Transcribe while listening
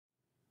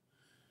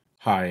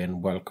Hi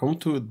and welcome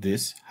to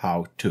this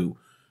how-to.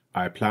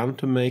 I plan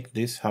to make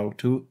this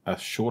how-to as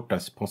short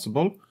as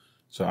possible,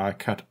 so I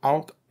cut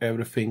out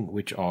everything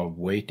which are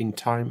waiting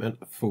time and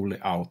fully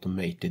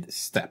automated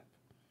step.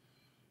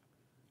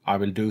 I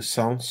will do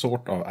some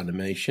sort of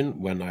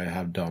animation when I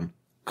have done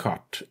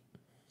cut.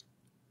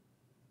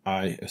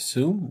 I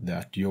assume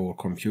that your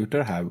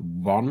computer have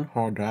one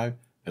hard drive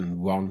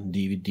and one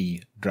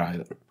DVD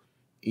driver.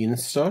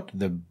 Insert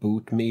the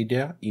boot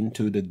media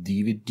into the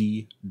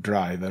DVD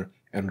driver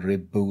and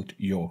reboot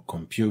your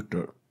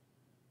computer.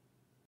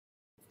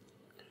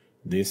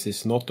 This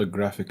is not a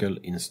graphical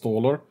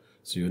installer,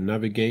 so you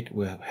navigate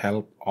with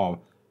help of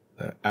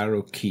the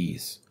arrow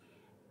keys.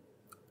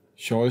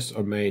 Choice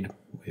are made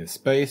with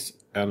space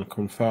and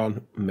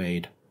confirm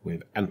made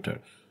with enter.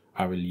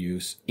 I will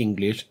use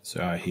English,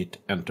 so I hit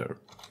enter.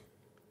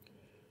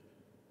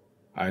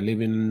 I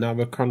live in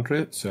another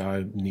country, so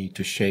I need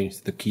to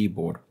change the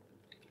keyboard.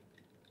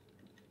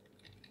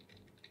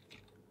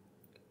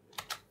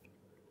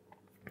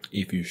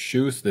 If you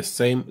choose the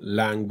same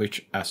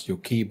language as your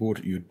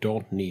keyboard, you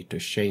don't need to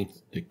change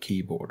the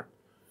keyboard.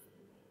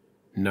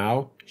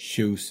 Now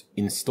choose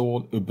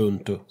Install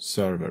Ubuntu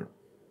Server.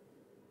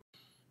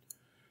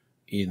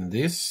 In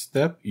this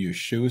step, you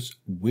choose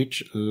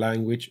which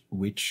language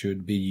which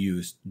should be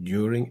used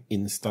during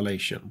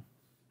installation.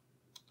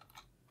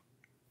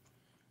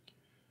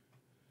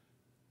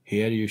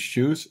 Here you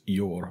choose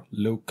your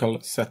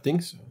local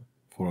settings,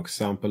 for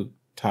example,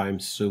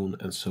 time zone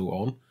and so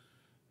on.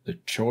 The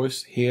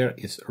choice here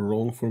is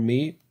wrong for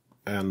me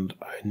and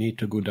I need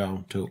to go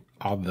down to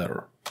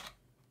Other.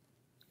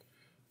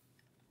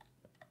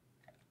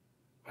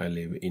 I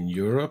live in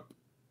Europe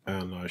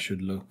and I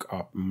should look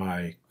up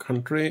my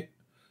country,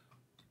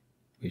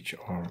 which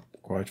are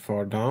quite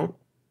far down,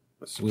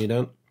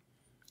 Sweden.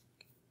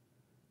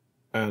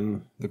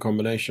 And the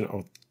combination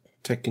of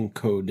tech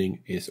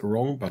encoding is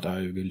wrong, but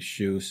I will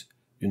choose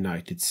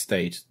United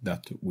States.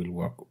 That will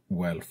work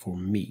well for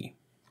me.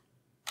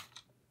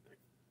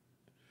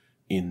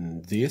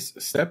 In this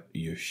step,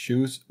 you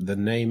choose the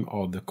name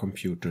of the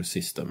computer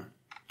system.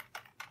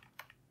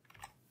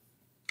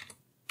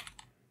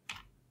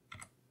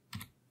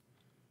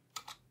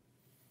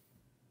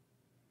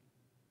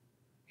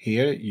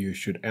 Here you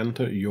should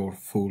enter your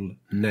full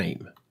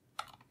name.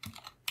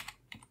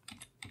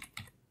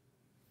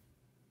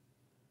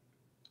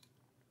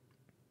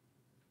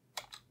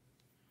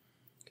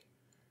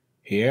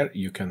 Here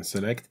you can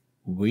select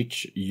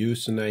which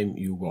username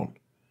you want.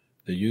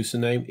 The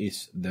username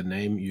is the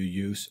name you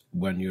use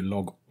when you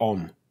log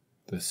on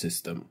the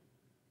system.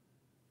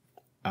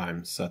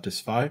 I'm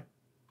satisfied.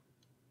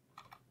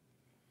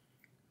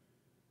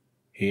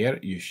 Here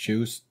you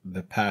choose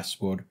the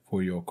password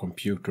for your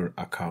computer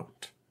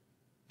account.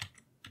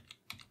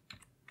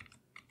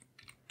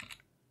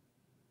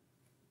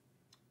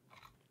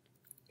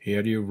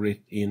 Here you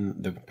write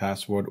in the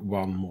password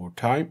one more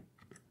time.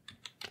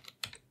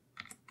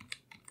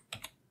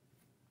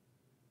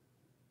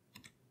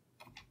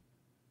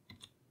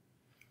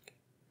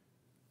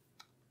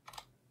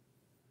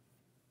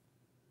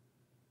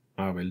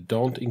 I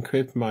don't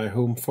encrypt my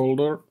home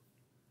folder.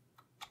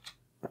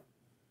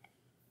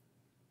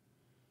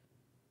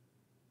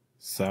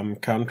 Some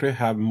countries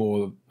have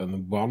more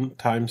than one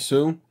time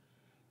zone,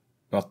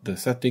 but the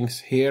settings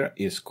here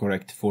is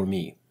correct for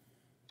me.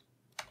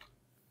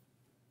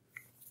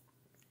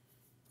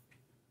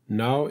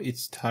 Now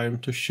it's time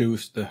to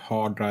choose the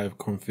hard drive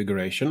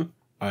configuration.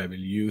 I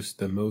will use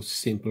the most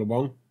simple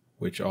one,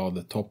 which are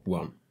the top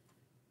one.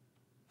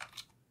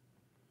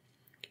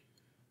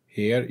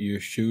 Here you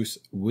choose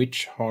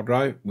which hard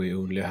drive. We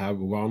only have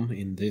one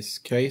in this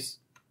case.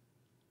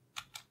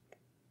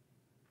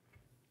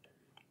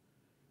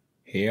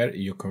 Here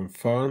you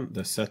confirm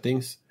the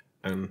settings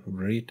and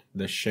read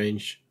the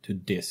change to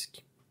disk.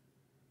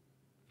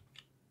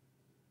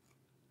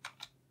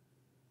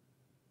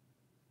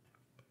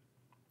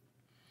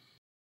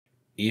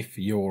 If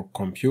your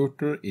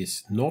computer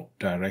is not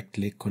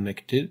directly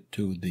connected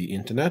to the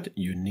internet,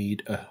 you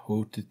need a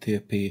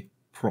HTTP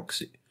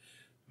proxy.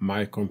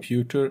 My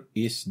computer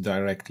is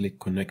directly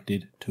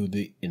connected to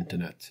the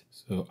internet,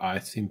 so I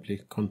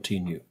simply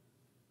continue.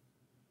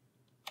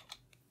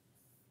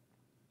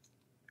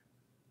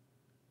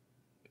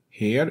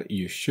 Here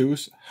you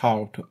choose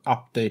how to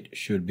update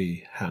should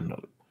be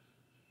handled.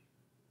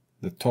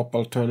 The top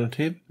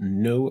alternative,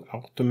 no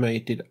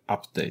automated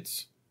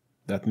updates.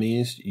 That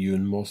means you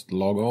must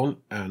log on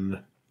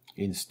and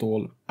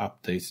install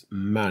updates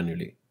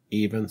manually,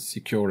 even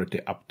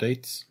security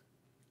updates.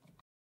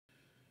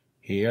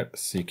 Here,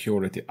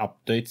 security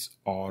updates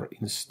are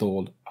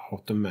installed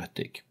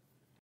automatic.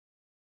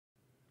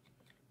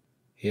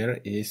 Here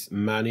is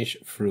manage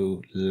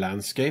through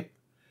landscape.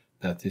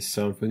 That is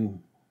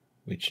something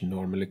which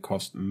normally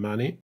costs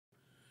money.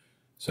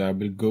 So I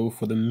will go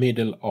for the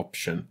middle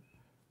option.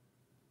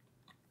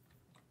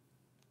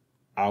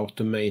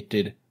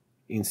 Automated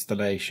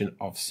installation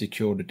of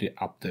security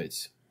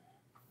updates.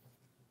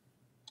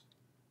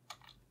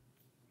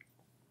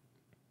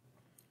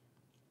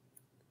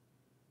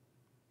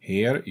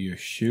 Here you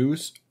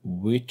choose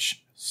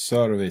which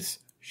service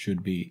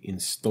should be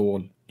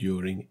installed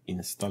during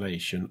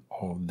installation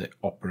of the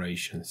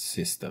operation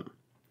system.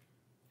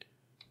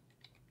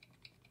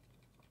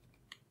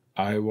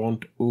 I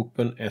want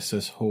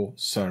OpenSSH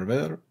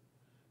server,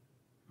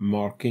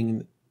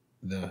 marking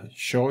the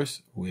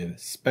choice with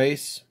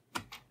space.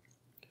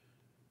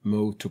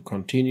 Move to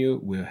continue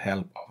with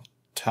help of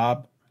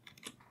tab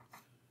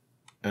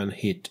and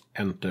hit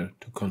enter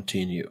to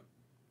continue.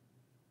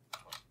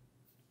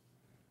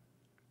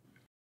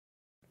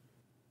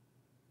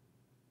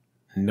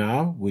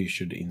 Now we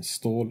should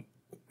install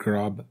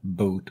Grub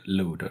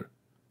bootloader.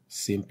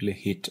 Simply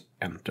hit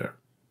enter.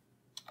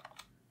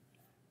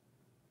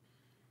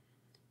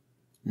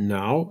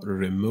 Now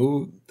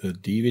remove the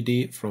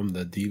DVD from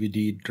the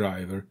DVD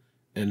driver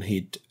and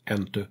hit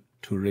enter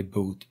to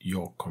reboot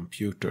your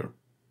computer.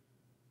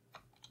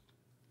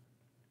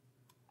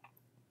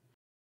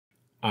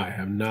 I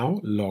have now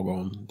logged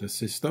on the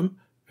system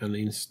and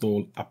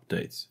installed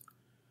updates,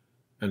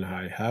 and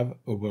I have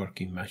a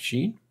working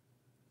machine.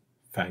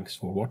 Thanks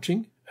for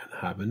watching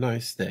and have a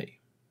nice day.